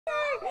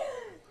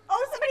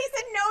Oh, somebody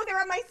said no. They're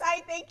on my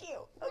side. Thank you.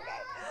 Okay.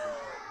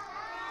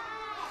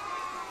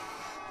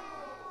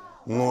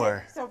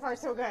 More. So far,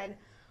 so good.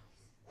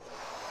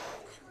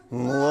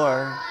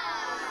 More.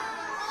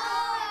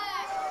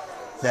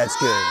 That's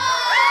good.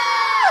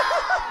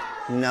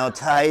 Now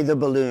tie the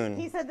balloon.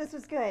 He said this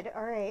was good.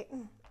 All right.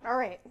 All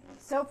right.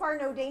 So far,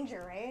 no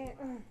danger, right?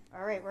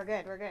 All right, we're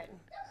good. We're good.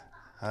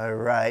 All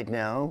right,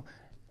 now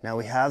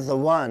we have the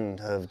wand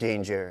of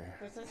danger.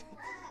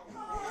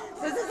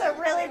 This is a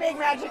really big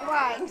magic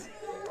wand.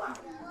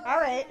 All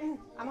right.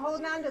 I'm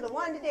holding on to the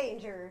wand of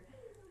danger.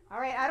 All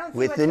right, I don't see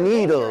With what's the so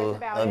needle dangerous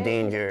about of it.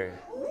 danger.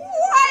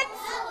 What?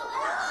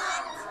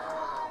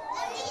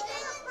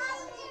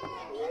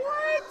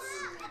 What?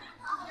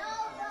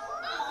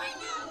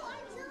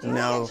 Do you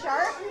No. think it's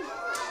sharp?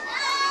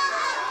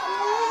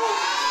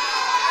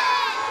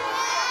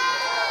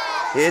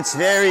 It's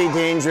very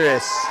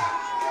dangerous.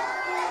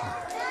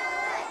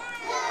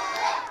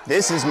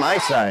 This is my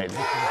side. All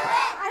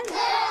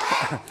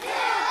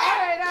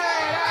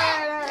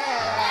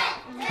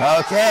right.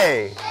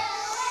 Okay.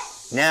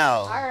 Now,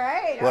 All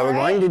right. what we're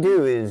going to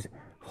do is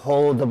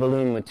hold the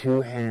balloon with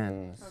two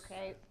hands.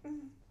 Okay.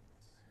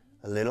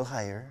 A little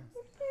higher.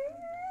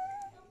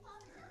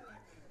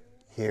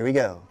 Here we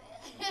go.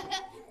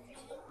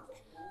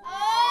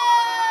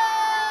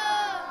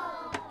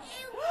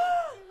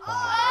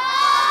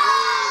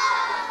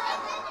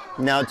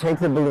 Now take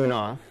the balloon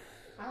off.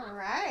 All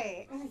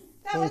right.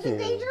 That Thank wasn't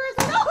you. dangerous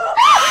at all.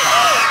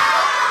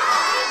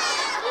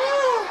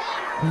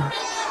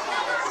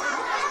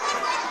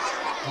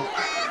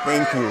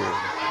 Thank you.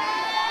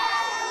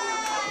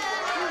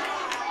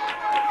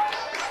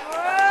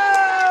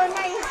 Oh,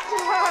 nice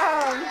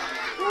job.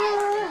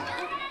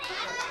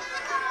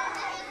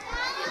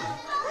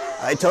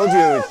 I told you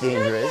it was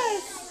dangerous.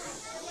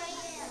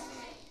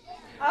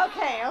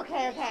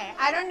 Okay.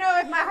 I don't know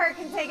if my heart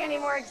can take any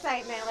more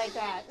excitement like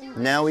that.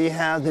 Now we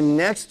have the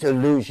next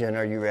illusion.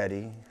 Are you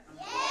ready?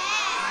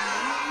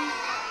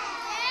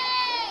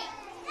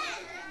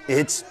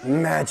 It's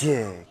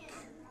magic.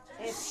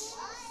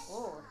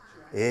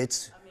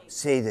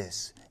 Say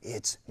this.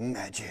 It's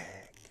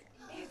magic.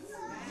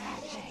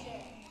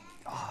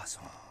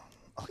 Awesome.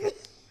 Okay.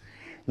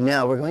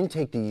 Now we're going to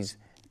take these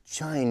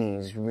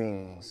Chinese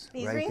rings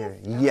These right rings? there.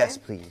 Okay. Yes,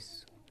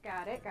 please.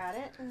 Got it.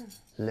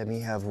 Let me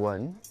have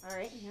one. All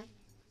right, here.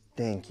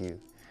 Thank you.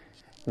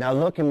 Now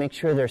look and make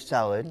sure they're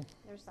solid.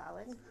 They're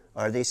solid.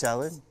 Are they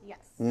solid? Yes.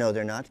 No,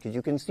 they're not, because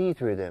you can see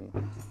through them.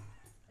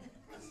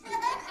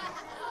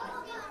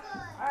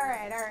 All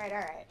right.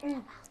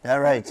 All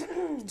right.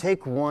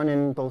 Take one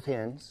in both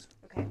hands.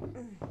 Okay.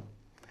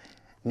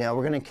 Now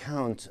we're going to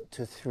count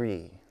to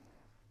 3,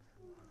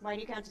 Why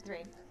do you count to 3?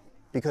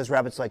 because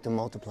rabbits like to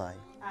multiply.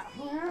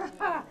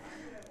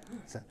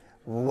 So,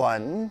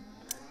 1,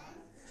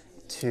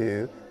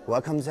 2.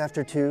 What comes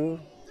after 2?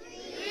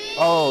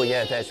 Oh,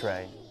 yeah, that's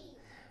right.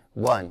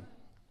 1,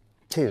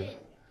 2,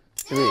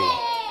 3.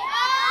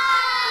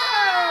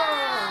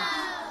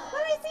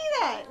 Let me see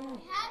that.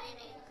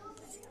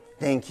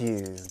 Thank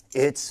you.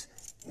 It's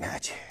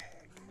magic.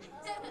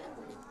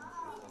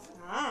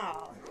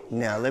 Wow.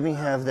 Now let me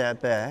have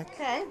that back.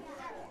 Okay.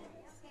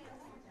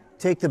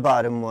 Take the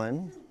bottom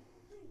one.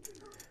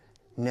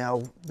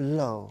 Now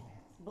blow.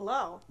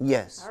 Blow.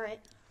 Yes. All right.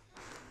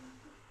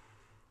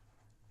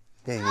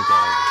 There you go.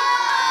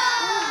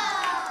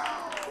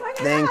 Look at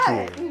Thank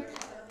that. you.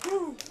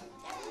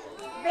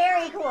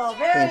 Very cool.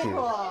 Thank you.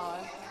 Cool.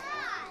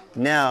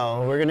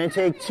 Now we're going to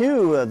take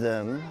 2 of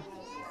them.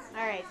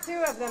 All right,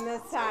 2 of them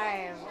this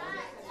time.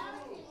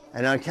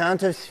 And on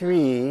count of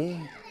 3,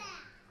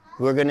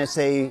 we're going to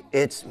say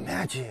it's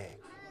magic.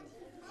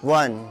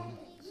 1,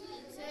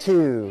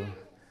 2,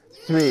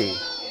 3.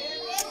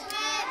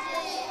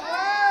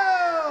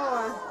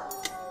 Whoa.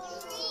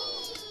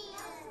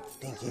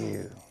 Thank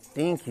you.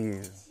 Thank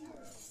you.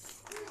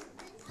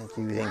 Thank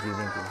you, thank you,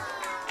 thank you.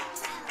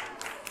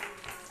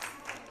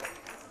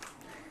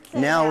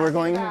 Now we're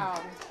going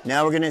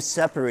to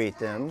separate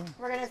them.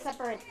 We're going to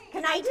separate.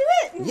 Can I do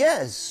it?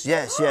 Yes.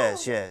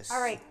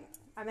 All right.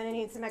 I'm going to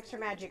need some extra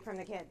magic from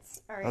the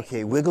kids. All right.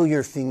 Okay, wiggle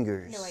your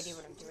fingers. No idea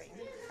what I'm doing.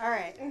 All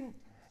right.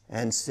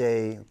 And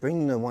say,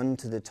 bring the one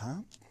to the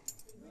top.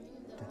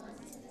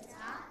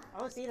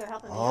 Oh, see, they're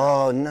helping me.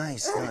 Oh,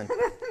 nice done.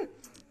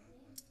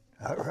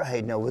 All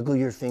right, now wiggle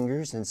your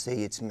fingers and say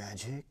it's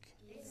magic.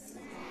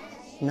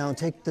 Now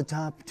take the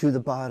top to the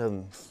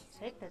bottom.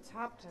 Take the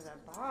top to the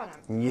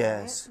bottom.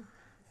 Yes.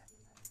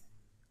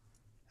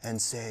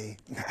 And say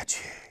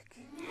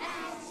magic.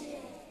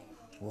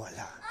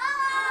 Voila.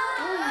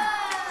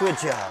 Good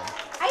job.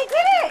 I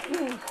did it!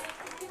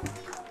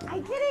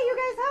 You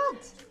guys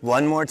helped.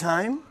 One more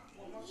time.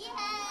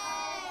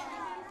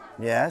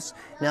 Yes.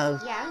 Now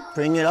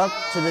bring it up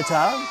to the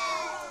top.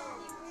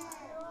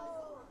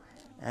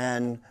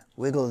 And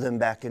wiggle them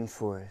back and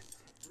forth.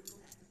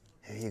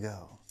 There you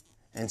go.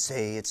 And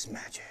say it's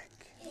magic.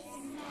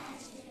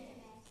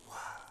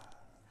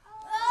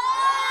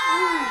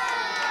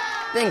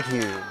 Thank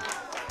you.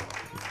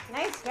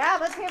 Nice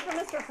job. Let's hear from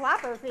Mr.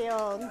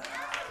 Flopperfield.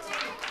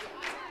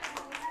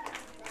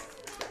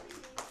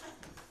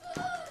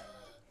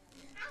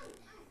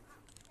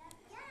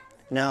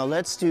 Now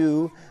let's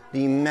do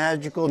the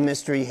magical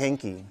mystery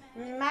hanky.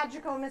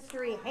 Magical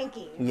mystery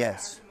hanky.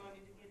 Yes.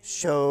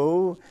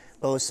 Show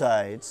both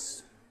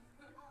sides.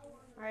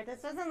 All right,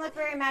 this doesn't look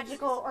very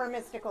magical or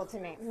mystical to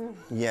me.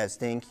 Yes,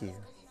 thank you.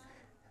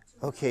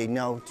 Okay,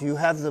 now do you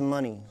have the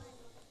money?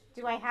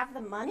 Do I have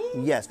the money?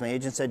 Yes, my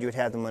agent said you would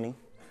have the money.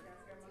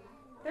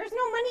 There's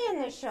no money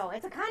in this show.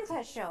 It's a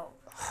contest show.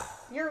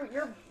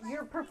 You're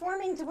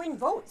performing to win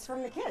votes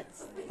from the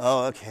kids.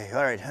 Oh, okay.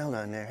 All right, hold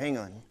on there. Hang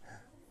on.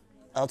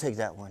 I'll take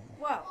that one.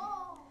 Whoa.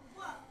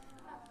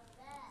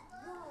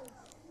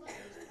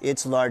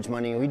 It's large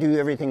money. We do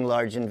everything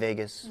large in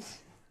Vegas.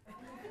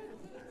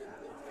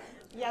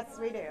 Yes,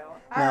 we do.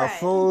 All Now right.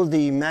 fold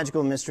the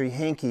magical mystery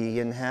hanky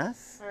in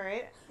half, All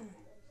right.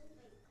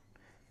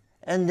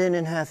 and then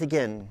in half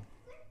again.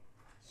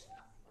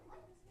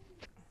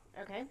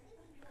 Okay.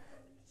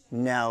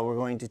 Now we're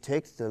going to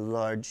take the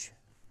large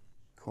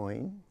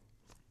coin,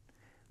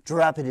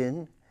 drop it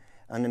in.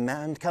 On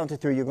the count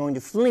of 3, you're going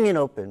to fling it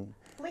open.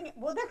 Fling it.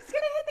 Well, that's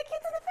going to hit the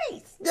kids in the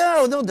face.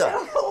 No, they'll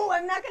duck. Oh,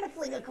 I'm not going to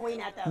fling a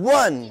coin at them.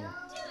 1,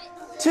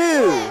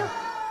 2,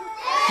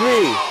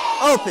 3,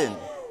 open.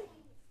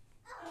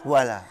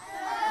 Voila.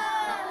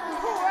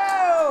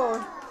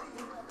 Whoa.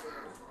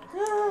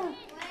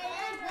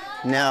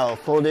 Now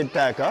fold it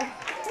back up.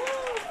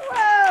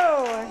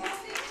 Whoa.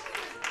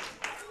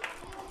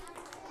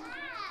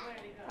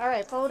 All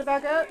right, fold it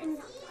back up.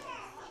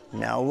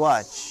 Now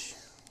watch.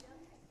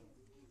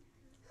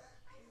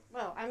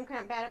 Whoa, I'm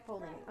kind of bad at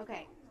folding.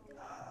 Okay.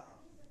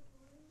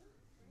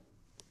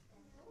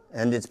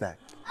 And it's back.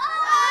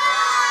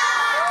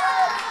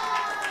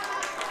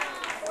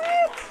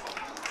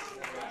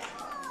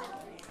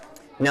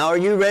 Now are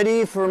you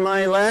ready for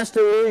my last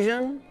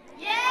illusion?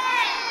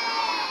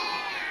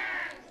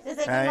 Does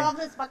it All right. involve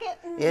this bucket?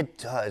 It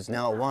does.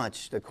 Now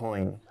watch the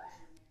coin.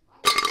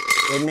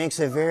 It makes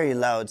a very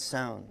loud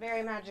sound.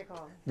 Very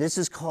magical. This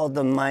is called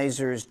the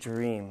miser's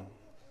dream.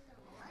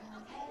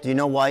 Do you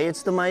know why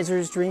it's the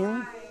miser's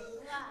dream?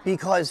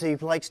 Because he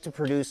likes to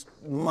produce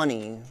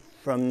money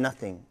from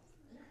nothing.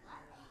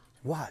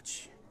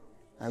 Watch.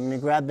 I'm going to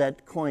grab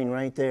that coin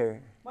right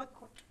there. What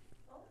coin?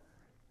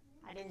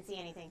 I didn't see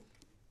anything.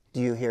 Do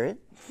you hear it?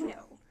 No.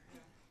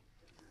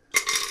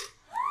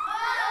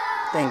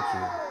 Thank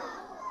you.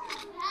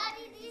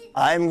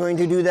 I'm going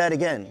to do that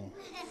again.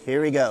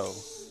 Here we go.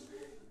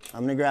 I'm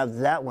going to grab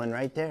that one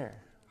right there.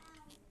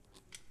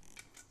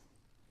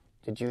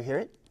 Did you hear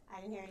it?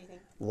 I didn't hear anything.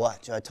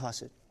 Watch, I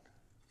toss it.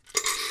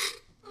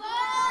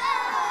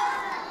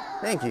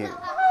 Thank you.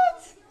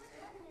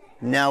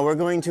 Now we're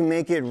going to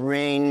make it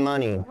rain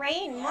money,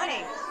 Rain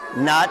money.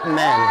 not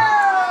men.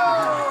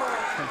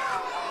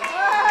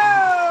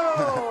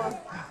 Whoa!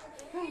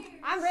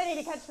 I'm ready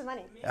to catch the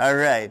money. All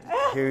right,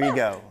 here we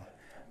go.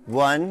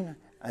 1,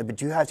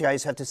 but you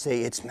guys have to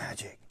say it's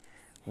magic.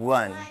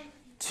 1,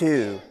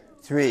 2,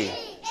 3.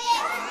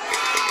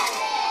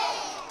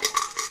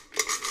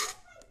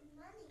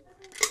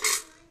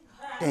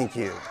 Thank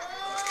you.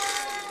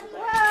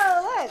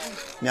 Whoa, look.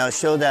 Now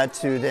show that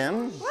to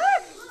them. Look.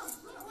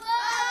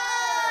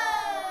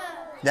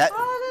 That All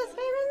of this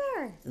came in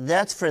there.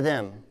 that's for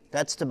them.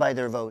 That's to buy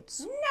their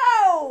votes.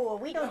 No,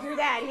 we don't do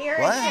that here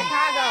What? in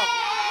Chicago.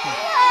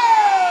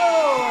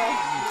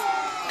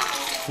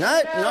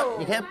 No,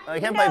 you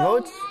can't buy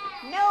votes.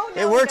 No,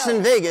 It works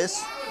in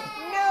Vegas.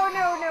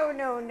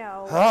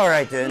 No. All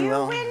right then. You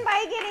Well, win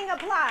by getting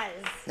applause.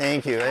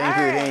 thank you. All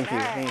right.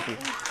 Thank you.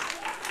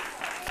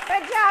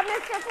 Good job,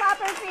 Mr.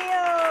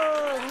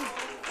 Flopperfield.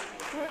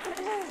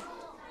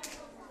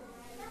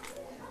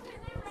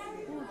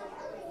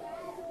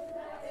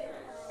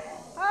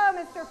 Oh,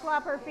 Mr.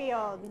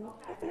 Flopperfield.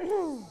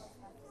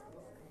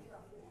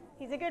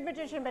 He's a good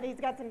magician, but he's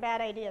got some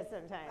bad ideas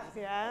sometimes,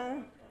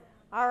 yeah?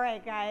 All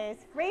right, guys.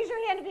 Raise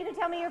your hand if you can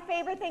tell me your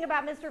favorite thing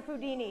about Mr.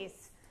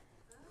 Foudini's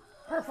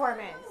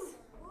performance.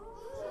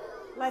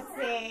 Let's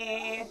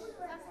see.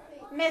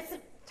 Miss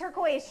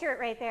Turquoise shirt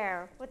right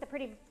there with the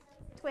pretty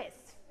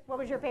twist. What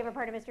was your favorite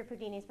part of Mr.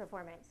 Foudini's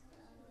performance?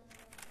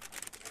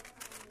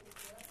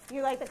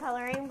 You like the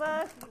coloring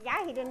book?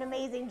 Yeah, he did an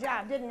amazing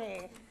job, didn't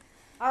he?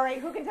 All right,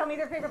 who can tell me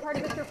their favorite part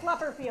of Mr.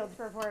 Flopperfield's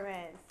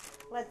performance?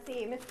 Let's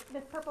see,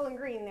 Miss Purple and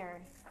Green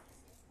there.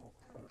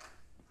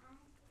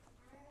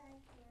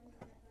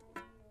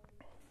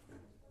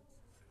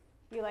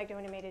 You liked it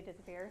when he made it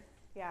disappear?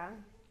 Yeah.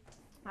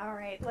 All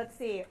right, let's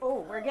see.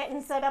 Oh, we're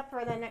getting set up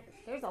for the next.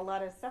 There's a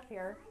lot of stuff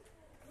here.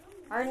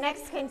 Our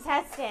next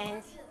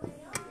contestant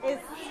is.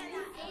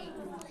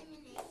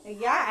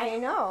 Yeah, I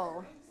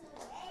know.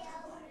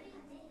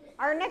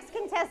 Our next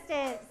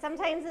contestant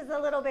sometimes is a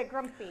little bit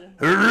grumpy.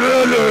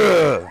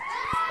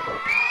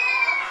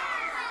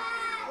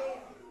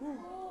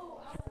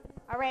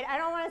 All right, I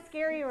don't want to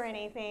scare you or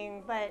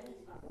anything, but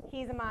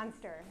he's a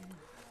monster.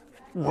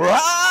 Whoa,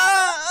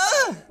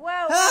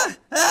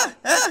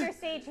 Mr.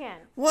 Stagehand.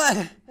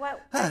 What?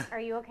 What? Are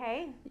you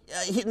okay?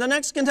 The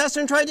next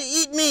contestant tried to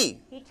eat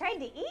me. He tried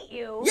to eat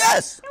you?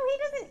 Yes. No, he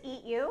doesn't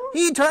eat you.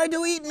 He tried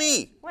to eat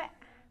me. What?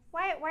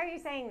 Why are you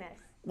saying this?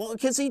 Well,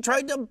 because he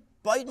tried to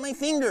bite my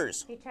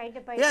fingers. He tried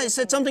to bite. Yeah, your he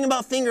said finger. something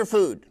about finger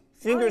food.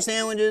 Finger Oh,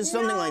 sandwiches,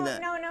 something like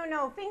that.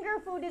 No. Finger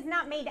food is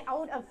not made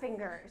out of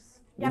fingers.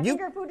 Yeah, You-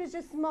 finger food is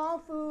just small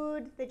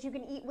food that you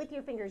can eat with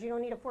your fingers. You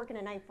don't need a fork and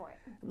a knife for it.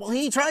 Well,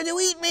 he tried to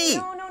eat me.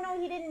 No,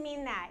 he didn't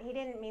mean that. He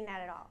didn't mean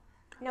that at all.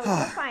 No,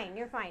 you're fine.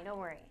 You're fine. Don't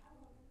worry.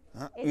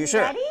 Is You he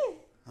sure? ready?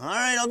 All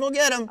right, I'll go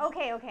get him.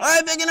 Okay. All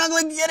right, Big and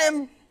Ugly, get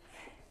him.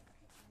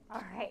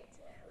 All right.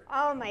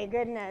 Oh my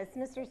goodness,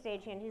 Mr.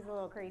 Stagehand, he's a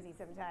little crazy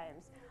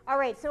sometimes. All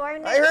right, so our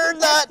next heard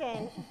that.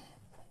 contestant-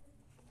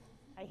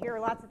 I hear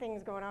lots of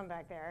things going on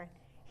back there.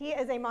 He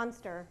is a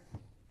monster.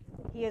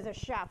 He is a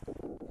chef.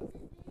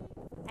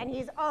 And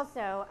he's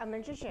also a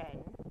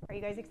magician. Are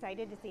you guys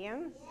excited to see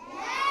him?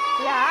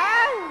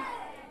 Yeah?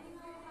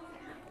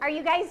 Are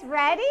you guys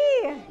ready?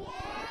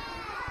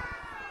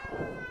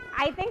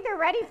 I think they're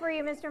ready for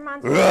you, Mr.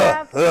 Monster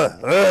Chef.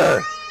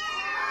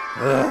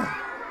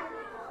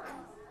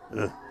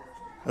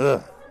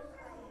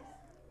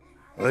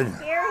 Here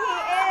he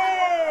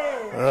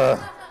is.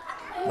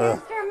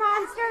 Mr.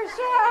 Monster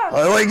Chef.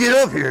 How do I get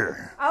up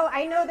here? Oh,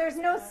 I know there's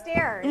no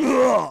stairs.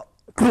 Oh.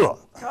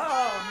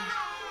 Oh.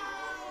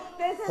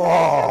 This is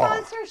Mr.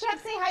 Monster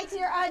Chef. Say hi to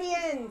your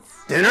audience.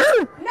 Dinner?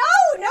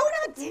 No,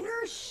 not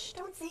dinner. Shh,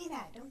 don't say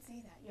that. Don't say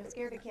that. You'll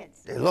scare the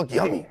kids. They look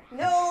yummy.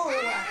 No,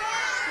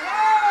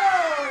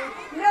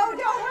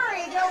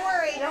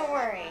 don't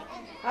worry.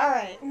 All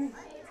right,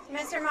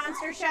 Mr.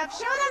 Monster Chef, show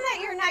them that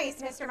you're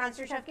nice, Mr.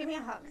 Monster Chef. Give me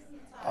a hug.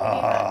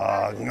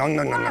 No.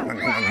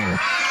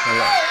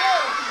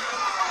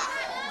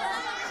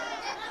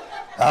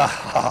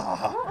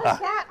 What was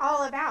that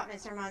all about,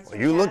 Mr. Monster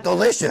Chef? You look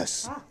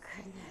delicious. Oh,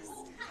 goodness.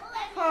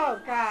 Oh,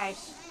 gosh.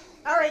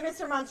 All right,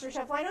 Mr. Monster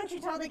Chef, why don't you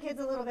tell the kids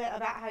a little bit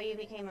about how you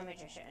became a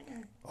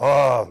magician?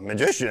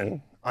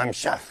 Magician? I'm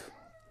chef.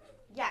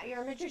 Yeah,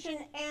 you're a magician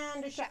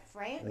and a chef,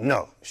 right?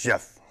 No,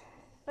 chef.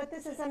 But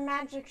this is a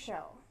magic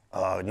show.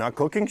 Not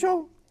cooking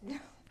show?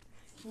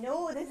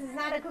 No, this is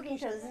not a cooking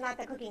show. This is not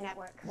the Cooking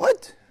Network.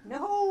 What?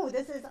 No,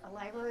 this is a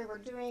library. We're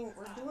doing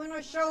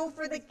a show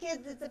for the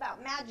kids. It's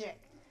about magic.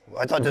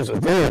 I thought this was...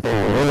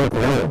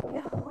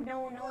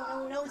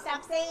 No,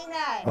 stop saying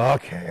that.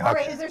 Okay. All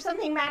right, is there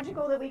something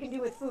magical that we can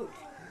do with food?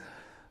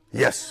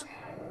 Yes.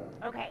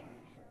 Okay.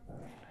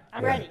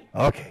 I'm ready.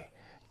 Okay.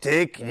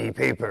 Take the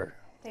paper.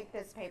 Take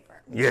this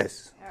paper.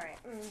 Yes. All right.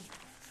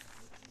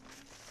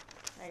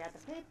 I got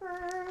the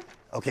paper.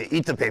 Okay,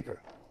 eat the paper.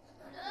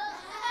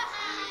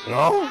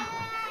 No?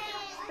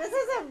 This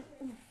is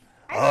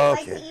I don't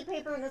like Okay. to eat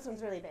paper, and this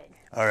one's really big.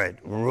 All right,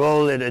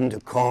 roll it into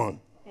cone.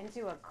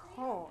 Into a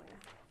cone.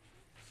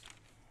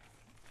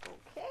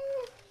 Okay.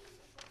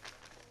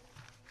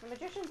 The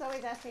magicians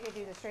always ask me to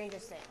do the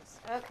strangest things.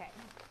 Okay.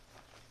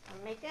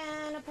 I'm making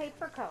a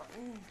paper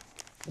cone.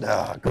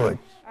 Good.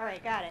 All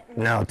right, got it.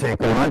 Now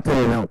take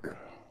rotten milk.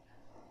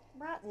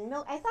 Rotten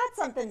milk. I thought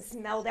something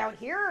smelled out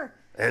here.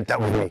 That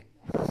was me.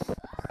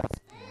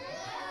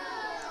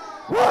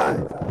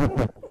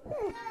 What?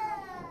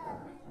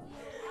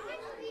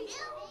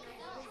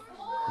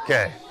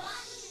 Okay.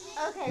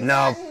 Okay.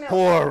 Now rotten milk.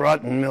 pour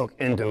rotten milk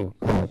into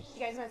cone.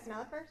 You guys want to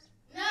smell it first?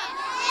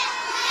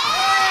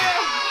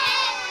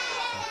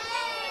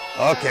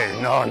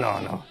 Okay,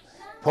 no.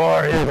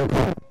 Pour into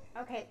cone.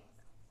 Okay.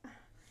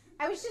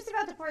 I was just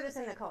about to pour this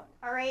in the cone.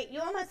 All right, you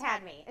almost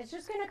had me. It's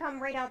just going to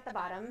come right out the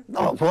bottom.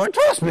 No, pour,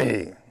 trust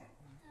me.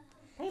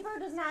 Paper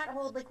does not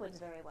hold liquids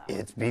very well.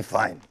 It's be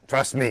fine.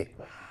 Trust me.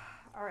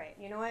 All right,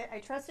 you know what? I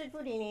trusted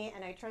Foodini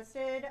and I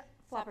trusted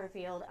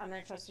Flopperfield. I'm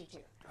going to trust you too.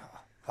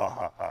 Ha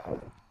ha ha.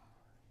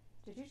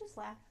 Did you just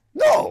laugh?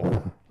 No.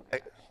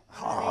 Make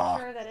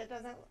sure that it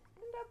doesn't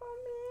end up on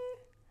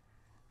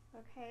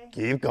me. Okay.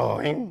 Keep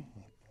going.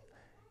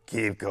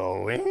 Keep Are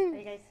going.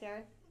 you guys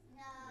scared?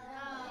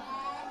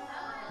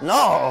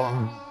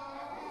 No.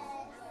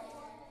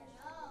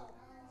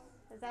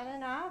 Is that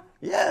enough?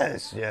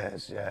 Yes.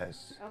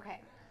 Okay.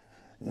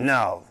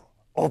 Now,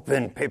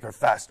 open paper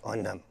fast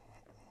on them.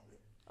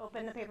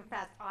 Open the paper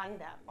fast on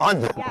them.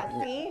 On them.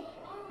 Yeah, see?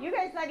 You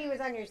guys thought he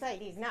was on your side.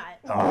 He's not.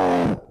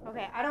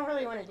 Okay, I don't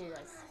really want to do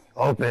this.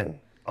 Open.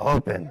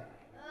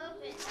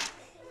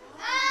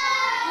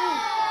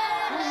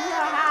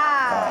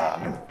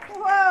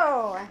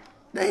 Whoa.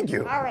 Thank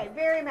you. All right,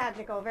 very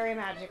magical, very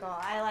magical.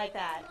 I like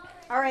that.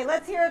 All right,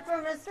 let's hear it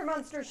from Mr.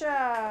 Monster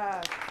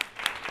Chef.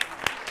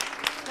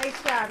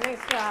 Nice job.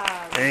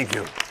 Thank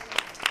you.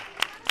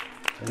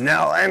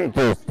 Now I'm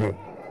thirsty.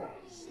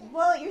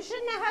 Well, you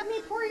shouldn't have had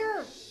me pour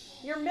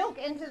your milk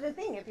into the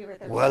thing if you were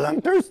thirsty. Well, I'm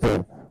thirsty.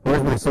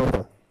 Where's my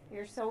soda?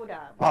 Your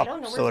soda. I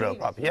don't know Pop, where soda, to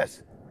pop.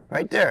 Yes,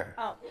 right there.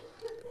 Oh,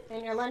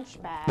 in your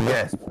lunch bag.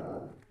 Yes.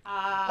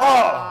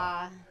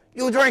 Ah.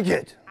 You drank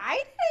it.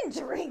 I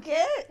didn't drink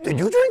it. Did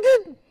you drink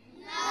it?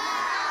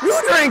 No.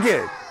 You drank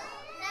it. No.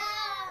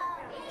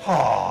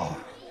 Oh.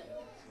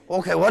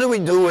 Okay, what do we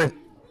do with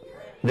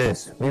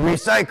this? We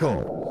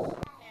recycle.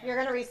 You're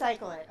going to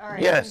recycle it. All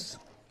right. Yes.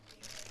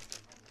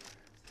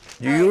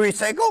 Do you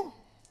recycle?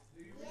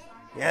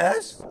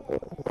 Yes?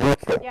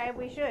 Okay. Yeah,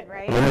 we should,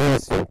 right? Let me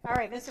see. All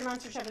right, Mr.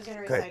 Monster Chef is going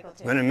to Okay, recycle I'm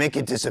too. going to make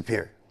it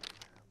disappear.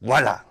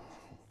 Voila.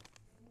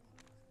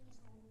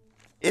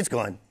 It's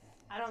gone.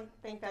 I don't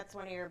think that's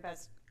one of your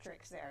best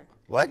tricks there.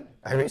 What?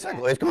 I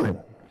recycle. It's gone.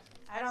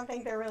 I don't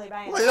think they're really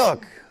buying Well, it.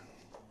 look.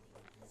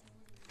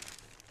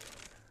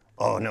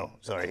 Oh, no.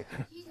 Sorry.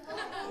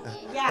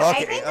 Yeah, I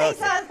Okay, think okay. they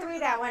saw through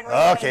that one.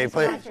 Okay,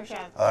 please. please.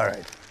 All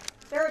right.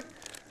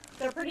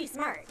 They're pretty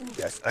smart.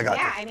 Yes, I got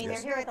Yeah, this. I mean,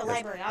 Yes, they're here at the yes.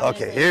 library. Okay,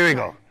 Obviously. here we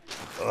go.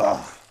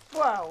 Ugh.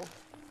 Whoa.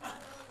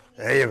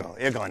 There you go.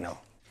 You're gone now.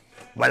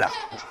 Voila.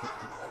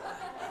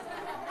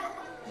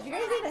 Did you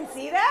guys even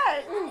see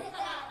that?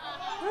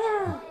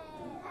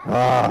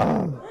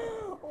 Ah.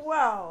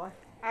 Whoa.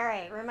 All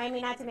right, remind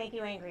me not to make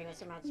you angry,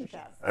 Mr. Monster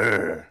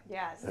Chef.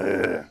 Yes.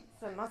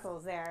 Some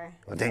muscles there.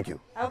 Well, thank you.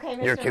 Okay,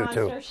 Mr. You're cute,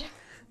 Monster too. Chef.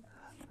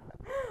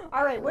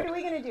 All right, what are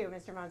we going to do,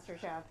 Mr. Monster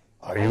Chef?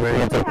 Are you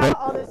ready to We have cook?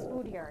 all this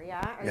food here,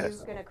 yeah? Are Yes.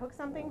 you going to cook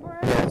something for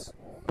us? Yes.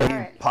 All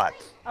right. Pot.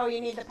 Oh,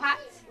 you need the pot?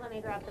 Let me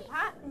grab the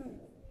pot.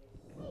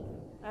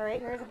 All right,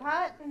 here's a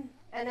pot.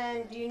 And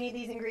then, do you need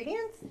these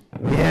ingredients?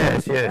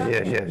 Yes.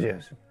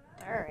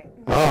 All right.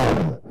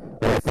 Oh,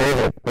 my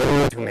favorite. We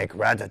need to make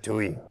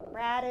ratatouille.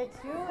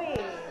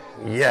 Ratatouille.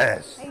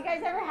 Yes. Have you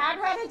guys ever had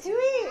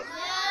ratatouille?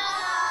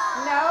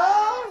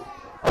 No?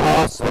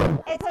 Awesome.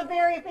 It's a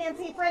very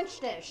fancy French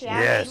dish, yeah?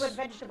 Yes. Made with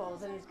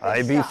vegetables and good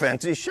I be stuff.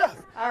 fancy chef.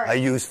 All right. I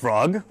use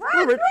frog.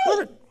 Frog,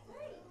 wait.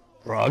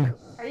 Frog.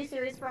 Are you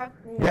serious, Frog?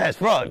 Yes,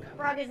 frog.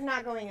 Frog is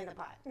not going in the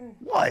pot.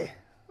 Why?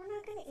 We're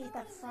not going to eat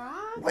the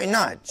frog? Why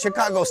not?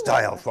 Chicago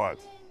style frog.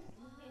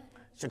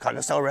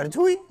 Chicago style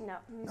ratatouille? No.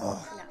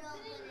 Oh.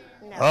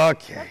 No.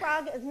 Okay. The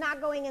frog is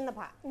not going in the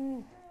pot.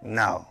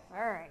 Now,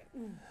 All right.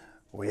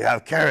 we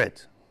have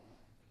carrot.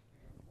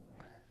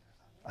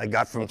 I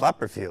got from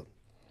Copperfield.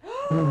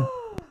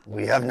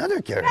 We have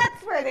another carrot.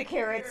 That's where the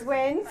carrots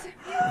went.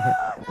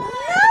 Yeah!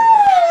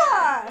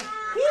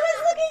 He was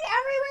looking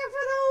everywhere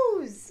for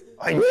those.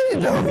 I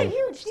needed That's a them.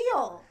 huge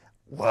deal.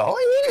 Well, I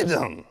needed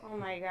them. Oh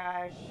my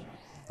gosh.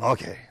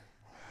 Okay.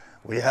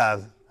 We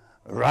have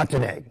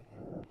rotten egg.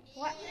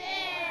 What?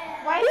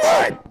 Why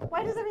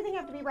does everything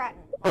have to be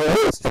rotten? Oh,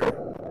 that's true.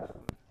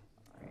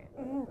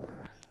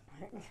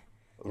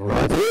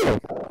 Rotten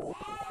egg.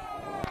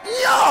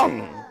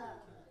 Yum!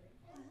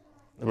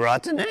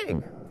 Rotten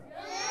egg.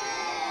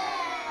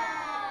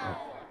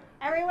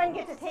 Everyone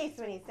gets a taste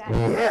when he's done.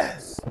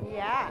 Yes.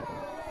 Yeah.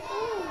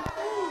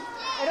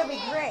 It'll be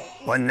great.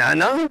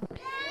 Banana?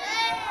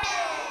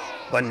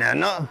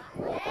 Banana?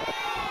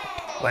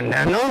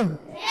 Banana?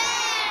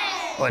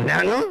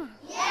 Banana?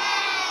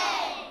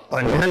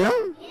 Banana?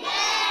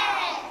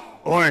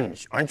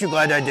 Orange. Aren't you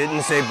glad I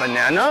didn't say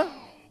banana?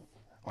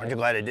 Aren't you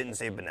glad I didn't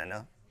say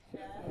banana?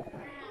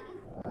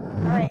 All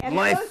right. And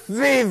My the most,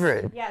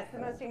 favorite. yes, the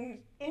most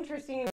interesting